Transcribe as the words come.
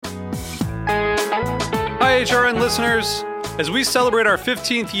HRN listeners. As we celebrate our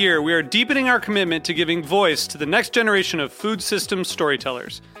 15th year, we are deepening our commitment to giving voice to the next generation of food systems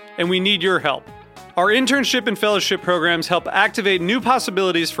storytellers, and we need your help. Our internship and fellowship programs help activate new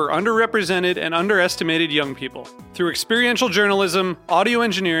possibilities for underrepresented and underestimated young people through experiential journalism, audio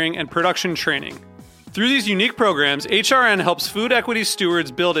engineering, and production training. Through these unique programs, HRN helps food equity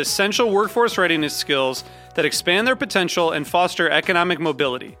stewards build essential workforce readiness skills that expand their potential and foster economic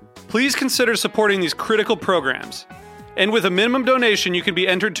mobility. Please consider supporting these critical programs. And with a minimum donation, you can be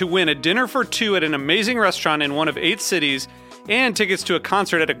entered to win a dinner for two at an amazing restaurant in one of 8 cities and tickets to a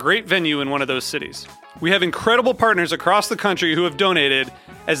concert at a great venue in one of those cities. We have incredible partners across the country who have donated,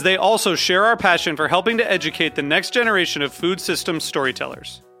 as they also share our passion for helping to educate the next generation of food systems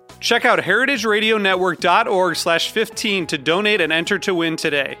storytellers. Check out heritageradionetwork.org/15 to donate and enter to win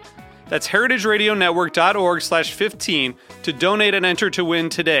today. That's heritageradionetwork.org/15 to donate and enter to win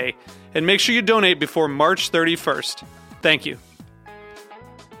today. And make sure you donate before March 31st. Thank you.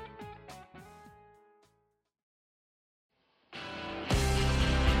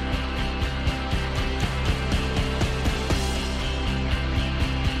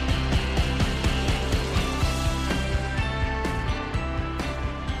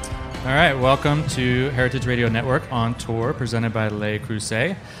 All right, welcome to Heritage Radio Network On Tour, presented by Le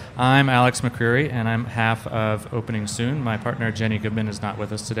Creuset. I'm Alex McCrery, and I'm half of Opening Soon. My partner, Jenny Goodman, is not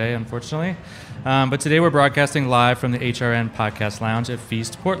with us today, unfortunately. But today we're broadcasting live from the HRN Podcast Lounge at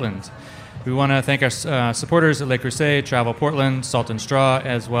Feast Portland. We want to thank our supporters at Le Creuset, Travel Portland, Salt and Straw,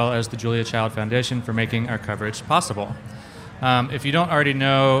 as well as the Julia Child Foundation for making our coverage possible. If you don't already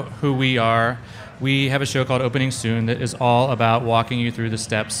know who we are, we have a show called Opening Soon that is all about walking you through the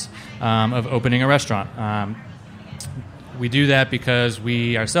steps of opening a restaurant. We do that because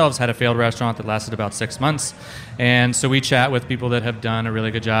we ourselves had a failed restaurant that lasted about 6 months, and so we chat with people that have done a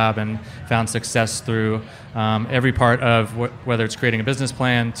really good job and found success through every part of whether it's creating a business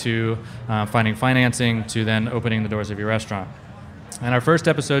plan to finding financing to then opening the doors of your restaurant. And our first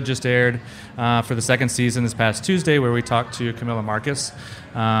episode just aired for the second season this past Tuesday, where we talked to Camilla Marcus,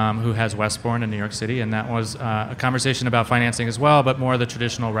 who has Westbourne in New York City, and that was a conversation about financing as well, but more the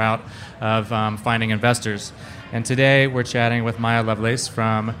traditional route of finding investors. And today we're chatting with Maya Lovelace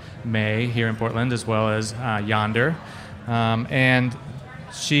from Mae here in Portland, as well as Yonder. And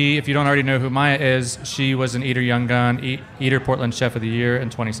she, if you don't already know who Maya is, she was an Eater Young Gun, Eater Portland Chef of the Year in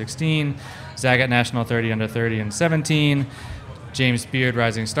 2016, Zagat National 30 Under 30 in 17, James Beard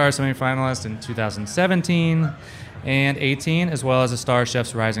Rising Star semifinalist in 2017 and 18, as well as a Star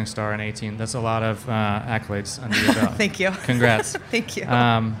Chef's Rising Star in 18. That's a lot of accolades under your belt. Thank you. Congrats. Thank you.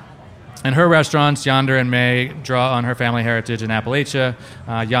 And her restaurants, Yonder and Mae, draw on her family heritage in Appalachia.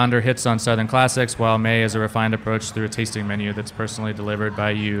 Yonder hits on Southern classics, while Mae is a refined approach through a tasting menu that's personally delivered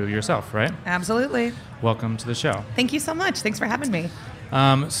by you yourself, right? Absolutely. Welcome to the show. Thank you so much. Thanks for having me.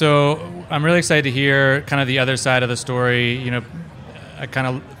 So I'm really excited to hear kind of the other side of the story. You know, I kind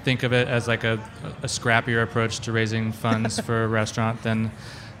of think of it as like a scrappier approach to raising funds for a restaurant than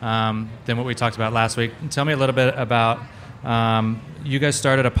what we talked about last week. Tell me a little bit about, you guys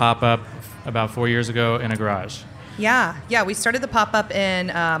started a pop-up about 4 years ago in a garage. Yeah. We started the pop-up in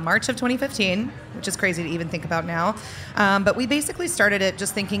March of 2015, which is crazy to even think about now. But we basically started it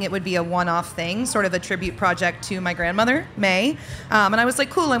just thinking it would be a one-off thing, sort of a tribute project to my grandmother, Mae. And I was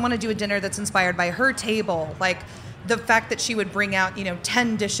like, cool, I want to do a dinner that's inspired by her table. Like, the fact that she would bring out,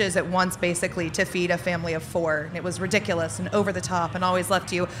 10 dishes at once, basically, to feed a family of 4. And it was ridiculous and over the top and always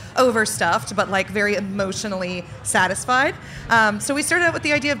left you overstuffed, but like very emotionally satisfied. So we started out with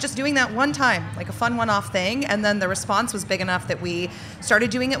the idea of just doing that one time, like a fun one-off thing. And then the response was big enough that we started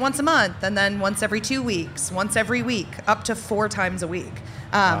doing it once a month, and then once every 2 weeks, once every week, up to 4 times a week.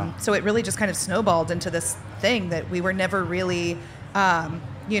 Wow. So it really just kind of snowballed into this thing that we were never really, Were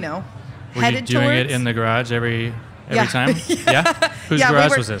headed you doing towards. it in the garage every Yeah. time? Yeah? Whose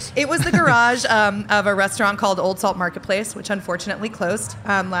garage was this? It was the garage of a restaurant called Old Salt Marketplace, which unfortunately closed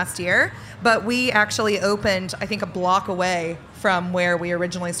last year. But we actually opened, I think, a block away from where we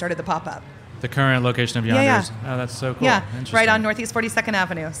originally started the pop-up. The current location of Yonder's? Yeah. Oh, that's so cool. Yeah, Interesting. right on Northeast 42nd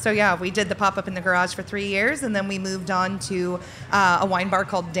Avenue. So yeah, we did the pop-up in the garage for 3 years, and then we moved on to a wine bar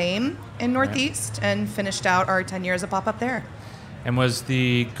called Dame in Northeast and finished out our 10 years of pop-up there. And was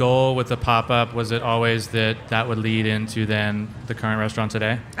the goal with the pop-up, was it always that would lead into then the current restaurant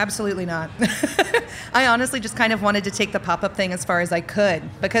today? Absolutely not. I honestly just kind of wanted to take the pop-up thing as far as I could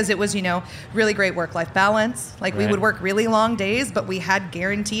because it was, really great work-life balance. Like we would work really long days, but we had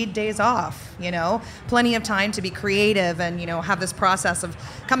guaranteed days off, plenty of time to be creative and, have this process of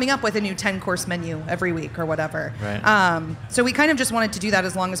coming up with a new 10-course menu every week or whatever. Right. So we kind of just wanted to do that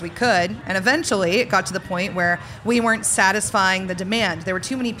as long as we could. And eventually it got to the point where we weren't satisfying the demand. There were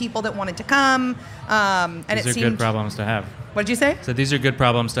too many people that wanted to come. And these are good problems to have. What did you say? So these are good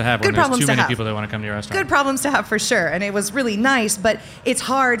problems to have when there's too many people that want to come to your restaurant. Good problems to have for sure. And it was really nice, but it's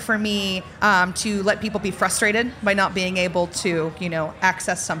hard for me to let people be frustrated by not being able to,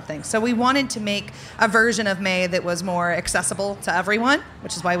 access something. So we wanted to make a version of Mae that was more accessible to everyone,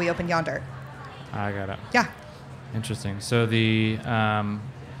 which is why we opened Yonder. I got it. Yeah. Interesting. So the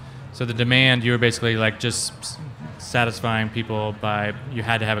demand, you were basically like just satisfying people by, you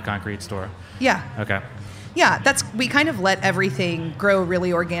had to have a concrete store. Yeah. Okay. Yeah, we kind of let everything grow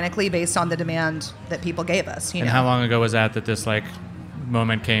really organically based on the demand that people gave us. And how long ago was that this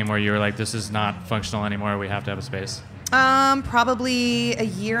moment came where you were like, this is not functional anymore, we have to have a space? Probably a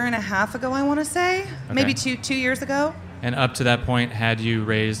year and a half ago, I want to say. Okay. Maybe two years ago. And up to that point, had you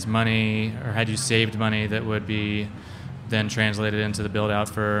raised money or had you saved money that would be then translated into the build out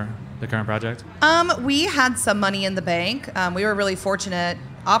for the current project? We had some money in the bank. We were really fortunate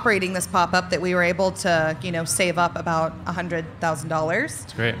operating this pop-up that we were able to, save up about $100,000.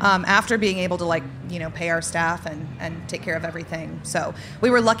 That's great. After being able to pay our staff and take care of everything. So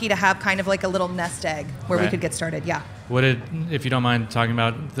we were lucky to have kind of like a little nest egg where we could get started. Yeah. If you don't mind talking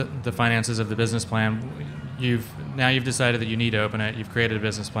about the finances of the business plan, you've decided that you need to open it. You've created a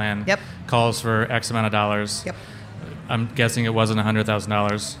business plan. Yep. Calls for X amount of dollars. Yep. I'm guessing it wasn't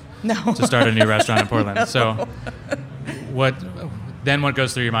 $100,000. No. To start a new restaurant in Portland. No. So what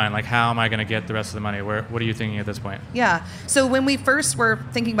goes through your mind? Like, how am I going to get the rest of the money? What are you thinking at this point? Yeah. So when we first were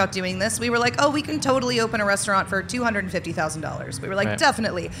thinking about doing this, we were like, oh, we can totally open a restaurant for $250,000. We were like,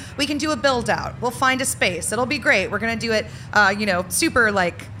 definitely. We can do a build out. We'll find a space. It'll be great. We're going to do it, super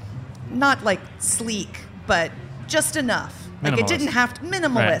not like sleek, but just enough. Like it didn't have to,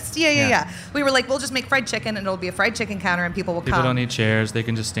 minimalist. Right. Yeah. We were like, we'll just make fried chicken and it'll be a fried chicken counter and people will come. People don't need chairs. They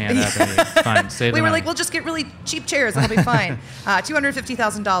can just stand up and eat. Fine. Save we were money. like, we'll just get really cheap chairs and it'll be fine.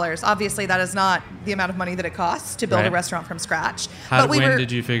 $250,000. Obviously, that is not the amount of money that it costs to build a restaurant from scratch. When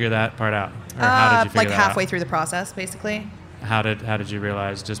did you figure that part out? Or how did you figure that out? Halfway through the process, basically. How did you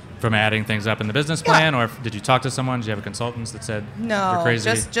realize, just from adding things up in the business plan, or did you talk to someone? Did you have a consultant that said you're crazy?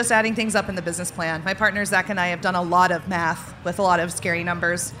 just adding things up in the business plan. My partner Zach and I have done a lot of math with a lot of scary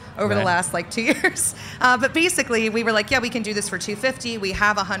numbers over the last 2 years. But basically, we were like, we can do this for $250. We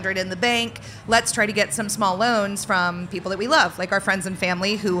have $100 in the bank. Let's try to get some small loans from people that we love, like our friends and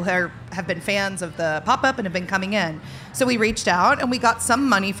family who have been fans of the pop-up and have been coming in. So we reached out and we got some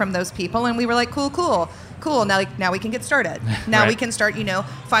money from those people, and we were like, cool. Now we can get started. Now we can start,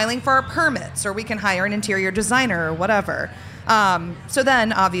 filing for our permits, or we can hire an interior designer or whatever. So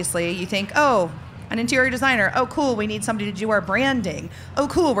then, obviously, you think, an interior designer. Oh, cool. We need somebody to do our branding. Oh,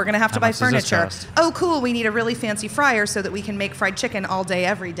 cool. We're going to have to buy furniture. Oh, cool. We need a really fancy fryer so that we can make fried chicken all day,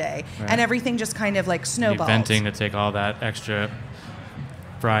 every day. Right. And everything just kind of like snowballs. Venting to take all that extra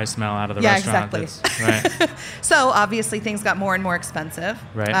fry smell out of the restaurant. Exactly. So obviously things got more and more expensive.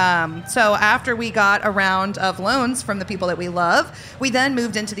 Right. So after we got a round of loans from the people that we love, we then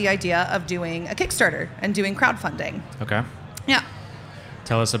moved into the idea of doing a Kickstarter and doing crowdfunding. Okay. Yeah.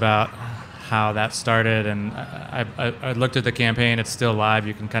 Tell us about how that started. And I looked at the campaign. It's still live.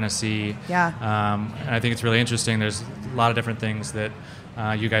 You can kind of see. Yeah. And I think it's really interesting. There's a lot of different things that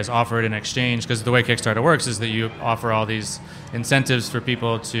you guys offered in exchange, because the way Kickstarter works is that you offer all these incentives for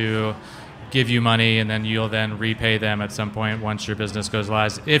people to give you money, and then you'll then repay them at some point once your business goes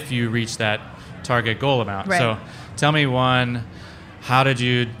live if you reach that target goal amount. Right. So tell me, one, how did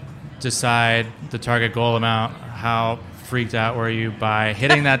you decide the target goal amount? How freaked out were you by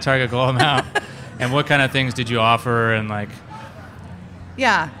hitting that target goal amount? And what kind of things did you offer? And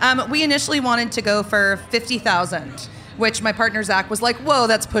we initially wanted to go for $50,000. Which my partner Zach was like, whoa,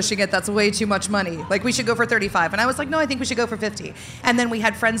 that's pushing it. That's way too much money. Like, we should go for 35. And I was like, no, I think we should go for 50. And then we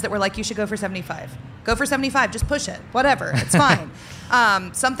had friends that were like, you should go for 75. Go for 75. Just push it. Whatever. It's fine.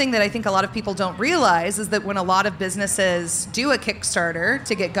 Something that I think a lot of people don't realize is that when a lot of businesses do a Kickstarter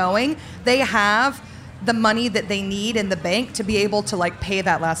to get going, they have the money that they need in the bank to be able to pay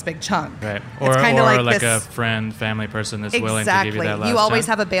that last big chunk. Right. Or like a friend, family person that's willing to give you that last You always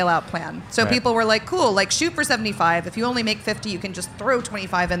chunk. have a bailout plan. So people were like, cool, shoot for 75. If you only make 50, you can just throw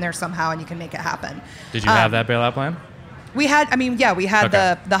 25 in there somehow and you can make it happen. Did you have that bailout plan? We had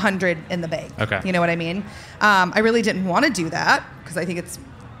Okay. the 100 in the bank. Okay. You know what I mean? I really didn't want to do that because I think it's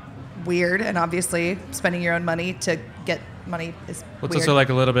weird, and obviously spending your own money to get money is Well, it's weird. also like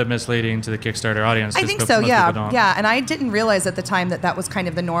a little bit misleading to the Kickstarter audience. I 'cause think most so, people yeah. don't. Yeah, and I didn't realize at the time that was kind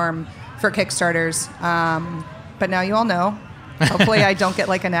of the norm for Kickstarters. But now you all know. Hopefully I don't get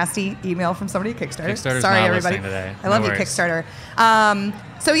like a nasty email from somebody at Kickstarter. Kickstarter's Sorry, not everybody. listening today. I love No you, worries. Kickstarter.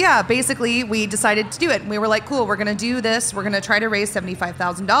 So yeah, basically we decided to do it. We were like, cool, we're going to do this. We're going to try to raise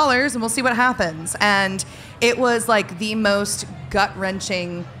 $75,000 and we'll see what happens. And it was like the most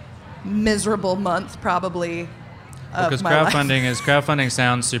gut-wrenching, miserable month probably of Because my life. crowdfunding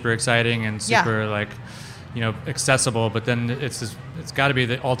sounds super exciting and super accessible, but then it's got to be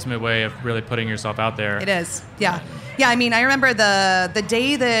the ultimate way of really putting yourself out there. It is, yeah. Yeah, I mean, I remember the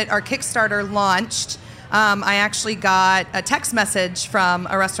day that our Kickstarter launched, I actually got a text message from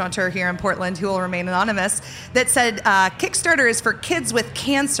a restaurateur here in Portland who will remain anonymous that said, Kickstarter is for kids with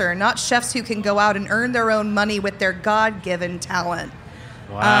cancer, not chefs who can go out and earn their own money with their God-given talent.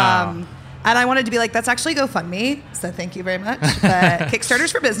 Wow. And I wanted to be like, that's actually GoFundMe, so thank you very much. But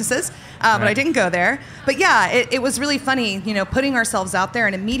Kickstarter's for businesses, but I didn't go there. But yeah, it was really funny, putting ourselves out there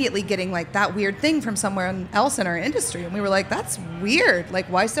and immediately getting like that weird thing from someone else in our industry. And we were like, that's weird. Like,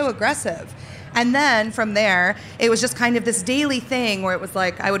 why so aggressive? And then from there, it was just kind of this daily thing where it was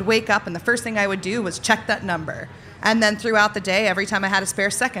like, I would wake up and the first thing I would do was check that number. And then throughout the day, every time I had a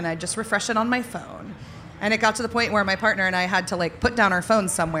spare second, I'd just refresh it on my phone. And it got to the point where my partner and I had to like put down our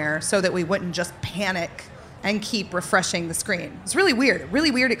phones somewhere so that we wouldn't just panic and keep refreshing the screen. It's really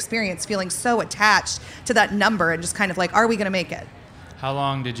weird experience feeling so attached to that number and just kind of like, are we going to make it? How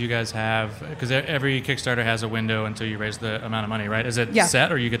long did you guys have? Because every Kickstarter has a window until you raise the amount of money, right? Is it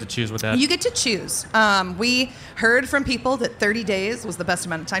set, or you get to choose what that? You get to choose. We heard from people that 30 days was the best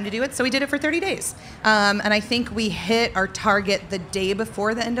amount of time to do it, so we did it for 30 days. And I think we hit our target the day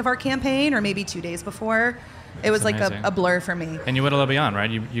before the end of our campaign, or maybe 2 days before. It was like a blur for me. And you went a little beyond,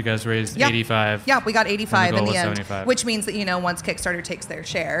 right? You guys raised 85. Yeah, we got 85 and the in goal the was end, 75. which means that, once Kickstarter takes their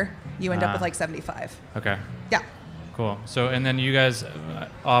share, you end up with like 75. Okay. Yeah. Cool. So, and then you guys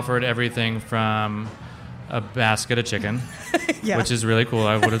offered everything from a basket of chicken, which is really cool.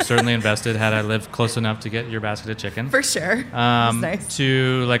 I would have certainly invested had I lived close enough to get your basket of chicken. For sure. That's nice.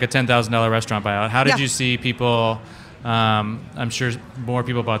 To like a $10,000 restaurant buyout. How did you see people? I'm sure more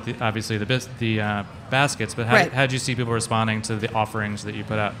people bought the baskets, but how did you see people responding to the offerings that you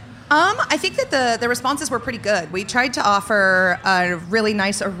put out? I think that the responses were pretty good. We tried to offer a really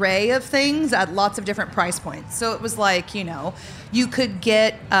nice array of things at lots of different price points. So it was like, you could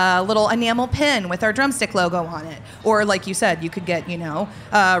get a little enamel pin with our drumstick logo on it. Or like you said, you could get,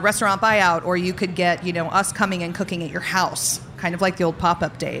 a restaurant buyout, or you could get, us coming and cooking at your house, kind of like the old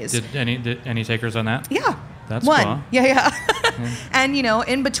pop-up days. Did any takers on that? Yeah. That's one. Cool. Yeah. And,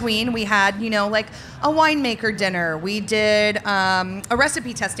 in between we had, like a winemaker dinner. We did a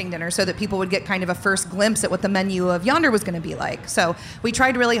recipe testing dinner so that people would get kind of a first glimpse at what the menu of Yonder was going to be like. So we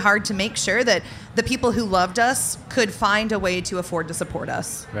tried really hard to make sure that the people who loved us could find a way to afford to support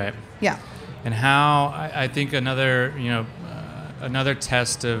us. Right. Yeah. And how, I think another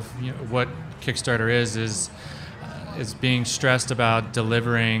test of what Kickstarter is being stressed about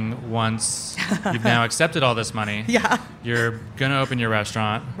delivering once you've now accepted all this money. Yeah. You're going to open your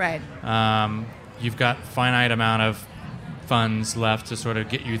restaurant. Right. You've got finite amount of funds left to sort of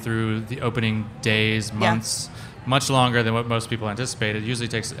get you through the opening days, months, much longer than what most people anticipated. It usually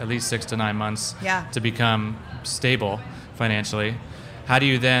takes at least 6 to 9 months to become stable financially. How do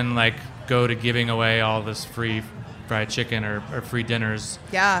you then go to giving away all this free fried chicken or free dinners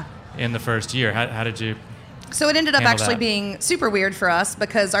in the first year? How did you... So it ended up actually that? being super weird for us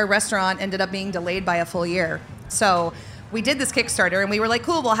because our restaurant ended up being delayed by a full year. So we did this Kickstarter and we were like,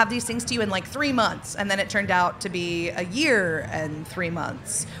 cool, we'll have these things to you in 3 months. And then it turned out to be a year and 3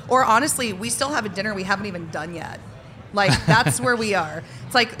 months. Or honestly, we still have a dinner we haven't even done yet. That's where we are.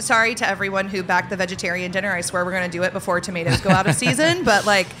 It's sorry to everyone who backed the vegetarian dinner. I swear we're going to do it before tomatoes go out of season. But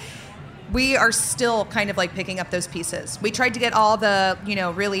we are still kind of picking up those pieces. We tried to get all the,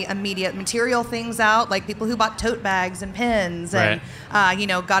 really immediate material things out, like people who bought tote bags and pins and,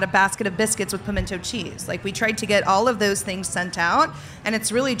 got a basket of biscuits with pimento cheese. We tried to get all of those things sent out. And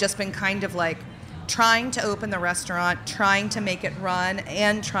it's really just been kind of trying to open the restaurant, trying to make it run,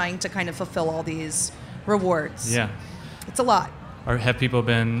 and trying to kind of fulfill all these rewards. Yeah. It's a lot. Or have people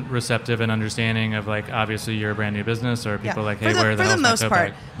been receptive and understanding of obviously you're a brand new business, or people hey, where the hell's my tote bag? For the most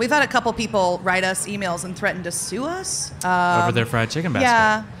part, we've had a couple people write us emails and threaten to sue us over their fried chicken basket.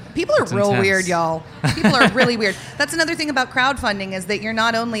 Yeah, People are real intense. weird, y'all. People are really weird. That's another thing about crowdfunding is that you're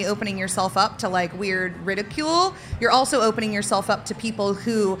not only opening yourself up to like weird ridicule, you're also opening yourself up to people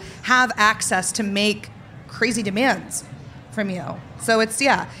who have access to make crazy demands from you. So it's,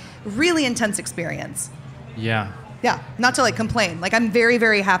 really intense experience. Yeah. Yeah, not to like complain. Like I'm very,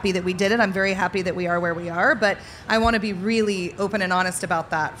 very happy that we did it. I'm very happy that we are where we are, but I want to be really open and honest about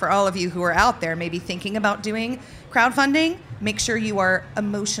that for all of you who are out there maybe thinking about doing crowdfunding. Make sure you are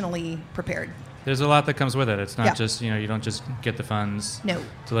emotionally prepared. There's a lot that comes with it. It's not Yeah. just, you don't just get the funds No.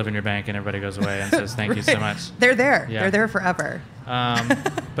 to live in your bank and everybody goes away and says thank you so much. They're there. Yeah. They're there forever.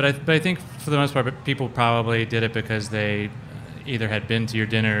 But I think for the most part, people probably did it because they either had been to your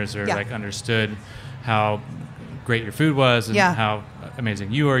dinners or like understood how great your food was and how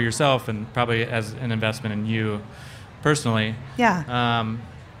amazing you are yourself, and probably as an investment in you personally. Yeah.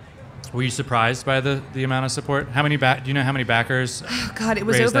 Were you surprised by the amount of support? How many do you know how many backers? Oh God, it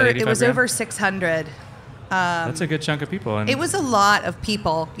was raised that over. 85 It was grand? over 600. That's a good chunk of people. And It was a lot of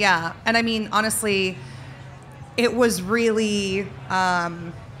people. Yeah, and I mean honestly, it was really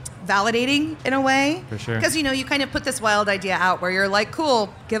validating in a way. For sure. Because, you kind of put this wild idea out where you're like,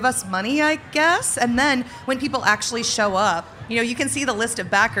 cool, give us money, I guess. And then when people actually show up, you can see the list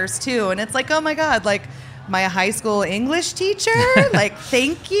of backers too. And it's like, oh my God, like my high school English teacher, like,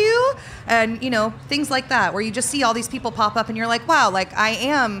 thank you. And, things like that, where you just see all these people pop up and you're like, wow, like I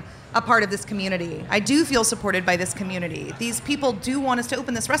am a part of this community. I do feel supported by this community. These people do want us to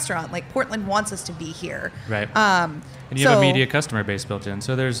open this restaurant. Like Portland wants us to be here. Right. And you have a media customer base built in,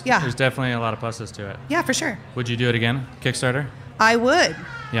 so there's definitely a lot of pluses to it. Yeah, for sure. Would you do it again, Kickstarter? I would.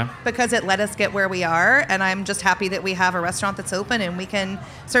 Yeah. Because it let us get where we are, and I'm just happy that we have a restaurant that's open and we can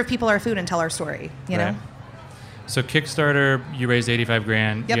serve people our food and tell our story. You know. So Kickstarter, you raised 85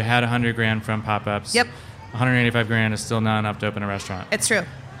 grand. Yep. You had 100 grand from pop-ups. Yep. 185 grand is still not enough to open a restaurant. It's true.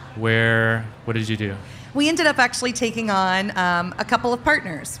 What did you do? We ended up actually taking on a couple of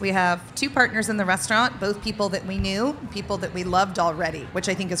partners. We have 2 partners in the restaurant, both people that we knew, people that we loved already, which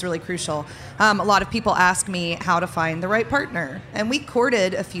I think is really crucial. A lot of people ask me how to find the right partner. And we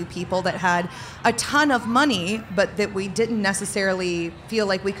courted a few people that had a ton of money, but that we didn't necessarily feel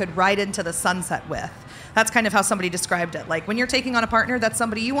like we could ride into the sunset with. That's kind of how somebody described it. Like when you're taking on a partner, that's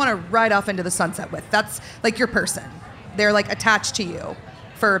somebody you want to ride off into the sunset with. That's like your person. They're like attached to you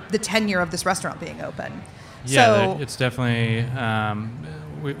for the tenure of this restaurant being open. Yeah, it's definitely,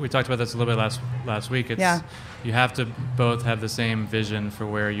 we talked about this a little bit last week. You have to both have the same vision for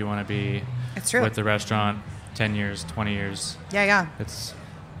where you want to be with the restaurant 10 years, 20 years. Yeah. It's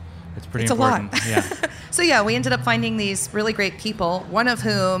pretty it's important. A lot. Yeah. So we ended up finding these really great people, one of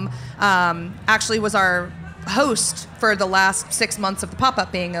whom actually was our host for the last 6 months of the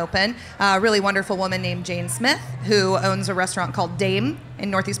pop-up being open, a really wonderful woman named Jane Smith, who owns a restaurant called Dame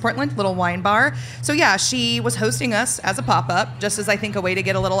in Northeast Portland, little wine bar. So she was hosting us as a pop-up, just as I think a way to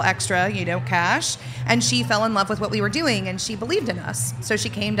get a little extra, cash. And she fell in love with what we were doing, and she believed in us. So she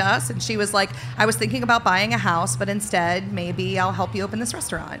came to us, and she was like, I was thinking about buying a house, but instead, maybe I'll help you open this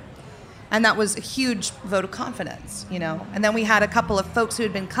restaurant. And that was a huge vote of confidence, And then we had a couple of folks who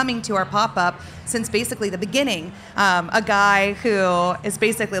had been coming to our pop-up since basically the beginning. A guy who is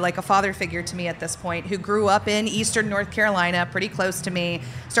basically like a father figure to me at this point, who grew up in Eastern North Carolina, pretty close to me,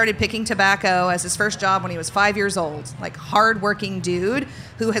 started picking tobacco as his first job when he was 5 years old. Like hard-working dude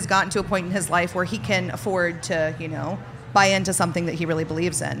who has gotten to a point in his life where he can afford to, buy into something that he really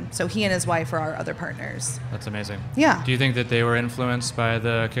believes in. So he and his wife are our other partners. That's amazing. Yeah. Do you think that they were influenced by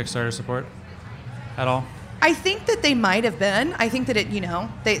the Kickstarter support at all? I think that they might have been. I think that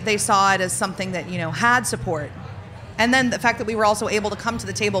it, they saw it as something that, had support. And then the fact that we were also able to come to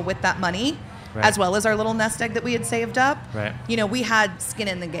the table with that money, as well as our little nest egg that we had saved up. Right. We had skin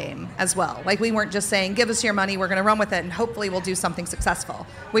in the game as well. Like we weren't just saying, give us your money, we're going to run with it, and hopefully we'll do something successful.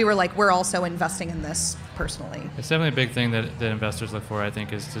 We were like, we're also investing in this personally. It's definitely a big thing that investors look for, I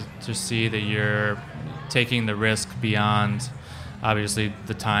think, is to see that you're taking the risk beyond, obviously,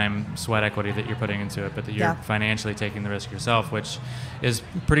 the time, sweat equity that you're putting into it, but that you're financially taking the risk yourself, which is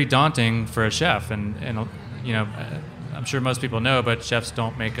pretty daunting for a chef. And I'm sure most people know, but chefs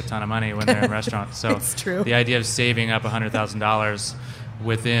don't make a ton of money when they're in restaurants. So it's true. The idea of saving up $100,000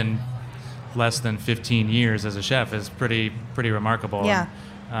 within less than 15 years as a chef is pretty remarkable. Yeah.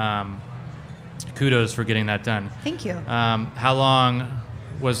 And, kudos for getting that done. Thank you. How long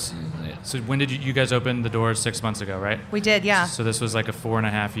so when did you guys open the doors? 6 months ago, right? We did, yeah. So this was like a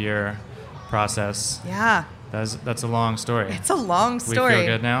 4.5 year process. Yeah. That's a long story. It's a long story. We feel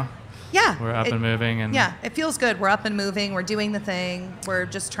good now? Yeah. We're up and moving. And yeah, it feels good. We're up and moving. We're doing the thing. We're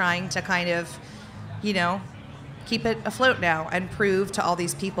just trying to kind of, keep it afloat now and prove to all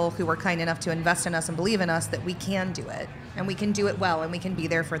these people who were kind enough to invest in us and believe in us that we can do it, and we can do it well, and we can be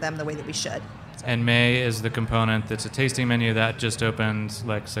there for them the way that we should. And Mae is the component that's a tasting menu that just opened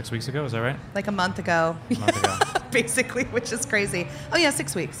like 6 weeks ago. Is that right? Like a month ago. Basically, which is crazy. Oh, yeah,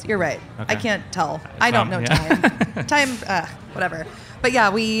 6 weeks. You're right. Okay. I can't tell. I don't know time. Whatever. But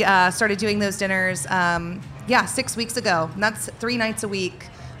yeah, we started doing those dinners, 6 weeks ago. And that's 3 nights a week,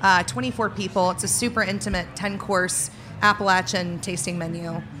 24 people. It's a super intimate 10-course Appalachian tasting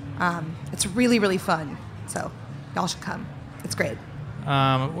menu. It's really, really fun. So y'all should come. It's great.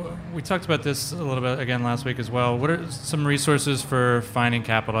 We talked about this a little bit again last week as well. What are some resources for finding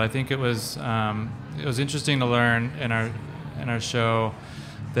capital? I think it was interesting to learn in our show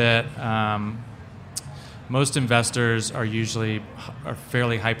that most investors are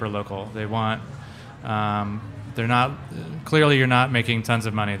fairly hyper local. They want you're not making tons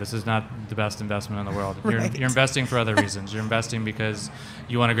of money. This is not the best investment in the world. Right. You're investing for other reasons. You're investing because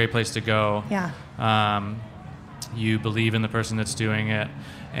you want a great place to go. Yeah. You believe in the person that's doing it.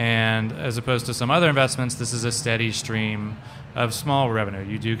 And as opposed to some other investments, this is a steady stream of small revenue.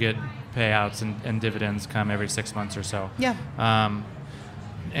 You do get payouts and dividends come every 6 months or so. Yeah.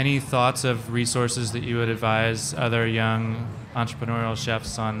 Any thoughts of resources that you would advise other young entrepreneurial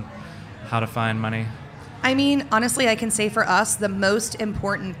chefs on how to find money? I mean, honestly, I can say for us, the most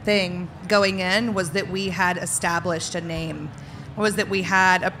important thing going in was that we had established a name, was that we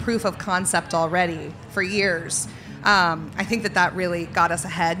had a proof of concept already for years. I think that really got us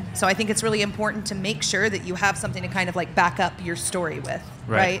ahead. So I think it's really important to make sure that you have something to kind of like back up your story with,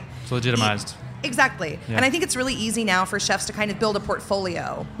 right? It's legitimized. Exactly. Yeah. And I think it's really easy now for chefs to kind of build a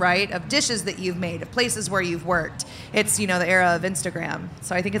portfolio, right, of dishes that you've made, of places where you've worked. It's, the era of Instagram.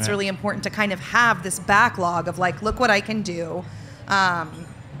 So I think it's really important to kind of have this backlog of like, look what I can do.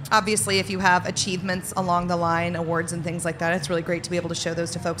 Obviously, if you have achievements along the line, awards and things like that, it's really great to be able to show those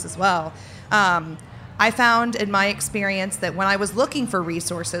to folks as well. I found in my experience that when I was looking for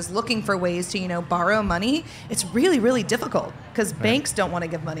resources, looking for ways to, borrow money, it's really, really difficult because banks don't want to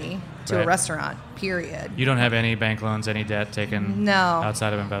give money to a restaurant, period. You don't have any bank loans, any debt taken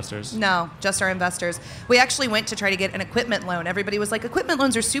outside of investors? No, just our investors. We actually went to try to get an equipment loan. Everybody was like, equipment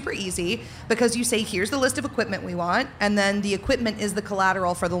loans are super easy because you say, here's the list of equipment we want, and then the equipment is the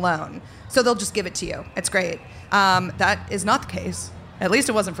collateral for the loan. So they'll just give it to you. It's great. That is not the case. At least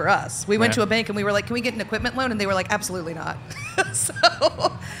it wasn't for us. We went to a bank and we were like, can we get an equipment loan? And they were like, absolutely not. So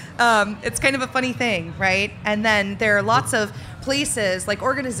it's kind of a funny thing, right? And then there are lots of places, like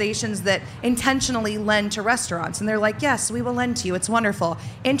organizations that intentionally lend to restaurants. And they're like, yes, we will lend to you. It's wonderful.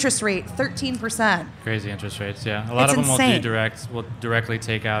 Interest rate, 13%. Crazy interest rates, yeah. A lot of them will directly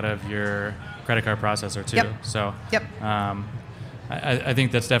take out of your credit card processor too. Yep. So I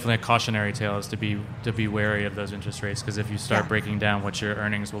think that's definitely a cautionary tale, is to be wary of those interest rates, because if you start breaking down what your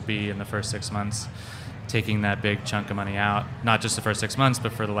earnings will be in the first 6 months, taking that big chunk of money out, not just the first 6 months,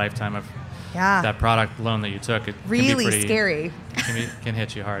 but for the lifetime of that product loan that you took, it really can be pretty scary. Can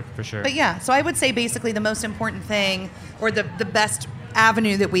hit you hard, for sure. But yeah, so I would say basically the most important thing, or the best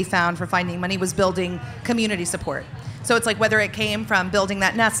avenue that we found for finding money, was building community support. So it's like whether it came from building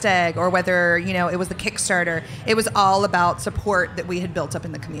that nest egg or whether, it was the Kickstarter, it was all about support that we had built up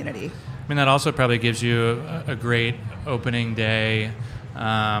in the community. I mean, that also probably gives you a great opening day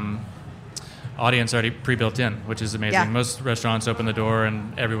audience already pre-built in, which is amazing. Yeah. Most restaurants open the door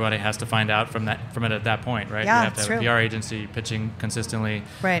and everybody has to find out from it at that point, right? Yeah, you have to have a PR agency pitching consistently.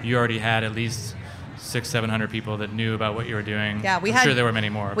 Right. You already had at least 600-700 people that knew about what you were doing. Yeah, I'm sure there were many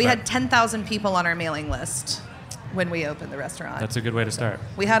more. We had 10,000 people on our mailing list when we opened the restaurant. That's a good way to start.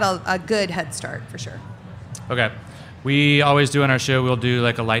 We had a good head start, for sure. Okay. We always do on our show, we'll do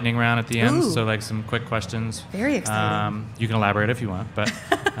like a lightning round at the end. Ooh. So like some quick questions. Very exciting. You can elaborate if you want. But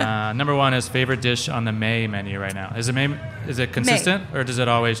number one is favorite dish on the Mae menu right now. Is it consistent or does it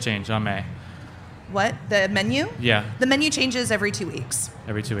always change on Mae? What? The menu? Yeah. The menu changes every 2 weeks.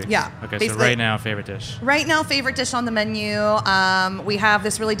 Every 2 weeks? Yeah. Okay, basically. so right now, favorite dish. Right now, favorite dish on the menu, we have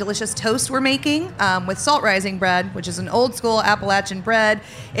this really delicious toast we're making with salt rising bread, which is an old school Appalachian bread.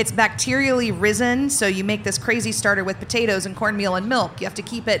 It's bacterially risen, so you make this crazy starter with potatoes and cornmeal and milk. You have to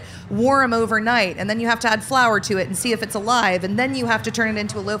keep it warm overnight, and then you have to add flour to it and see if it's alive, and then you have to turn it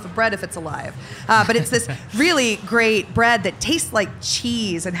into a loaf of bread if it's alive. But it's this really great bread that tastes like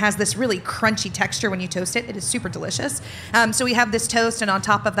cheese and has this really crunchy texture when you toast it. It is super delicious. So we have this toast, and on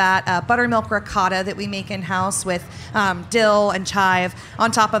top of that, buttermilk ricotta that we make in-house with dill and chive.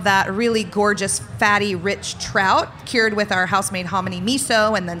 On top of that, a really gorgeous, fatty, rich trout cured with our house-made hominy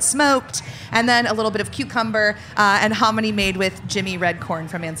miso and then smoked. And then a little bit of cucumber and hominy made with Jimmy red corn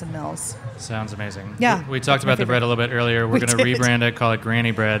from Anson Mills. Sounds amazing. Yeah. We talked about the bread a little bit earlier. We're going to rebrand it, call it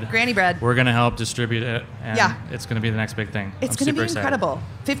Granny Bread. Granny Bread. We're going to help distribute it, and it's going to be the next big thing. It's going to be incredible.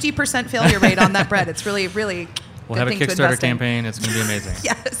 50% failure rate on that bread. It's really, really We'll have a Kickstarter campaign. It's going to be amazing.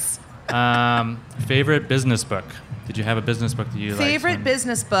 Yes. Favorite business book? Did you have a business book that you liked? Favorite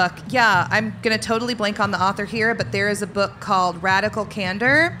business book? Yeah, I'm going to totally blank on the author here, but there is a book called Radical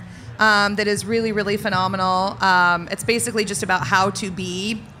Candor that is really, really phenomenal. It's basically just about how to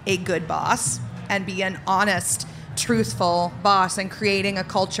be a good boss and be an honest, truthful boss and creating a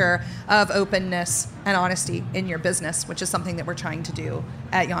culture of openness and honesty in your business, which is something that we're trying to do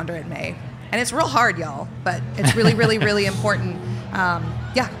at Yonder and Mae. And it's real hard, y'all, but it's really, really, really important.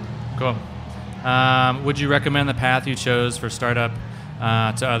 Cool. Would you recommend the path you chose for startup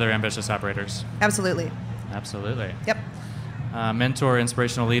to other ambitious operators? Absolutely. Absolutely. Yep. Mentor,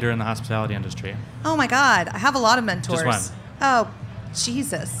 inspirational leader in the hospitality industry. Oh my God, I have a lot of mentors. Just one. Oh,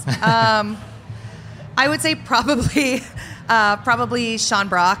 Jesus. I would say probably Sean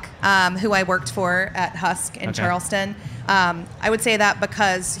Brock, who I worked for at Husk in Charleston. I would say that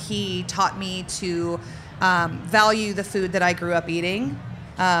because he taught me to value the food that I grew up eating.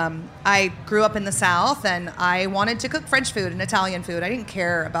 I grew up in the South, and I wanted to cook French food and Italian food. I didn't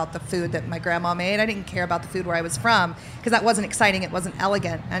care about the food that my grandma made. I didn't care about the food where I was from because that wasn't exciting. It wasn't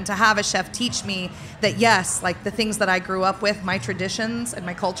elegant. And to have a chef teach me that, yes, like the things that I grew up with, my traditions and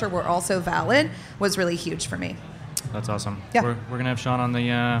my culture were also valid was really huge for me. That's awesome. Yeah. We're going to have Sean on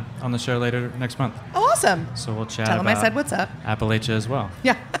the show later next month. Oh, awesome. So we'll chat Tell him about I said what's up. Appalachia as well.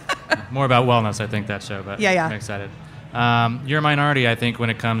 Yeah. More about wellness, I think, that show, but yeah. I'm excited. You're a minority, I think, when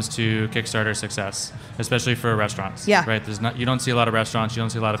it comes to Kickstarter success, especially for restaurants. Yeah. Right? You don't see a lot of restaurants, you don't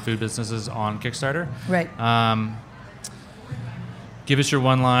see a lot of food businesses on Kickstarter. Right. Give us your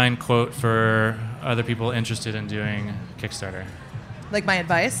one-line quote for other people interested in doing Kickstarter. Like my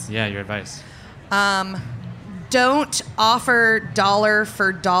advice? Yeah, your advice. Don't offer dollar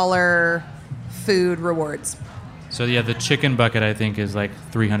for dollar food rewards. So yeah, the chicken bucket I think is like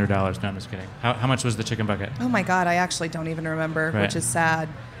 $300. No, I'm just kidding. How much was the chicken bucket? Oh my God, I actually don't even remember, Right. which is sad.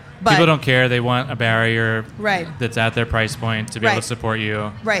 But people don't care. They want a barrier Right. that's at their price point to be able to support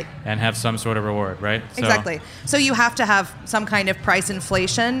you Right. and have some sort of reward, right? Exactly. So you have to have some kind of price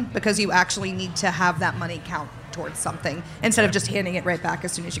inflation because you actually need to have that money count towards something instead of just handing it right back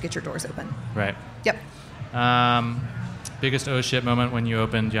as soon as you get your doors open. Right. Yep. Biggest oh shit moment when you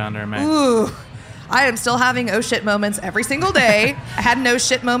opened Yonder and Mae? Ooh. I am still having oh shit moments every single day. I had an oh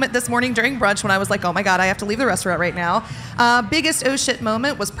shit moment this morning during brunch when I was like, oh my God, I have to leave the restaurant right now. Biggest oh shit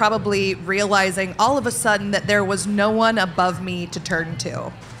moment was probably realizing all of a sudden that there was no one above me to turn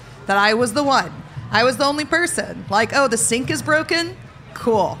to. That I was the one. I was the only person. Like, oh, the sink is broken?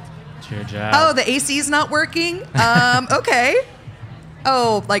 Cool. It's your job. Oh, the AC is not working? Okay.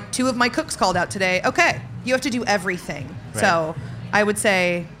 Oh, like 2 of my cooks called out today. Okay. You have to do everything. Right. So I would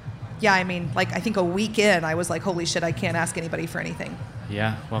say, yeah, I mean, like I think a week in, I was like, holy shit, I can't ask anybody for anything.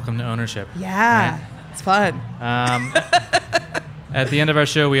 Yeah, welcome to ownership. Yeah, Right. It's fun. At the end of our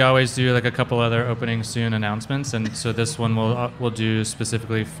show, we always do like a couple other opening soon announcements, and so this one we'll do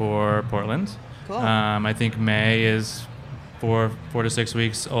specifically for Portland. Cool. I think May is 4 to 6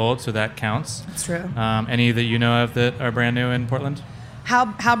 weeks old, so that counts. That's true. Any that you know of that are brand new in Portland?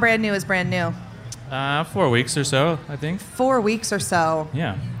 How brand new is brand new? 4 weeks or so, I think. 4 weeks or so.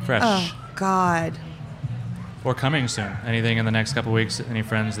 Yeah, fresh. Oh, God. Or coming soon. Anything in the next couple weeks? Any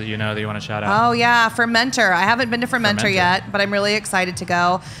friends that you know that you want to shout out? Oh, yeah, Fermenter. I haven't been to Fermenter yet, but I'm really excited to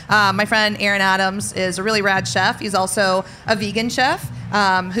go. My friend Aaron Adams is a really rad chef. He's also a vegan chef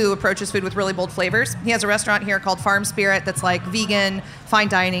who approaches food with really bold flavors. He has a restaurant here called Farm Spirit that's like vegan, fine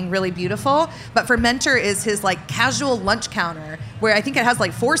dining, really beautiful. But Fermenter is his like casual lunch counter where I think it has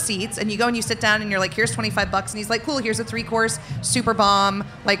like 4 seats, and you go and you sit down and you're like, here's $25. And he's like, cool, here's a 3-course, super bomb,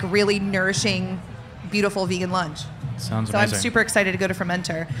 like really nourishing, beautiful vegan lunch. Sounds so amazing. I'm super excited to go to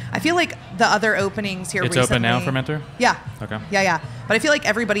Fermenter. I feel like the other openings here It's recently... open now, Fermenter? Yeah. Okay. Yeah. But I feel like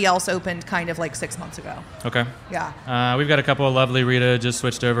everybody else opened kind of like 6 months ago. Okay. Yeah. We've got a couple of lovely. Rita just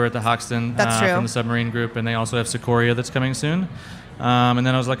switched over at the Hoxton That's true. from the Submarine Group, and they also have Secoria that's coming soon. And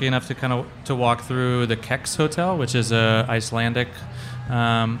then I was lucky enough to walk through the Kex Hotel, which is a Icelandic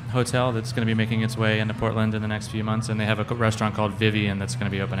hotel that's going to be making its way into Portland in the next few months, and they have a restaurant called Vivian that's going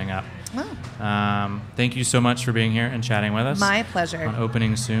to be opening up. Oh. Thank you so much for being here and chatting with us. My pleasure. On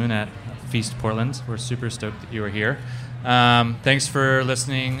opening soon at Feast Portland. We're super stoked that you are here. Thanks for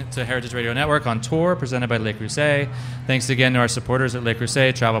listening to Heritage Radio Network on Tour, presented by Le Creuset. Thanks again to our supporters at Le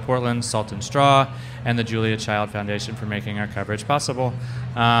Creuset, Travel Portland, Salt and Straw, and the Julia Child Foundation for making our coverage possible.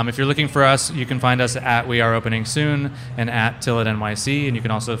 If you're looking for us, you can find us at We Are Opening Soon and at Till It NYC, and you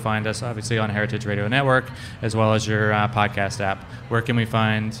can also find us, obviously, on Heritage Radio Network, as well as your podcast app. Where can we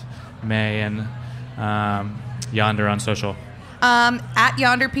find May and Yonder on social? At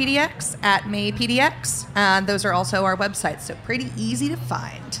Yonder PDX, at May PDX. Those are also our websites, so pretty easy to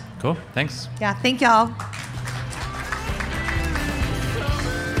find. Cool. Thanks. Yeah, thank y'all.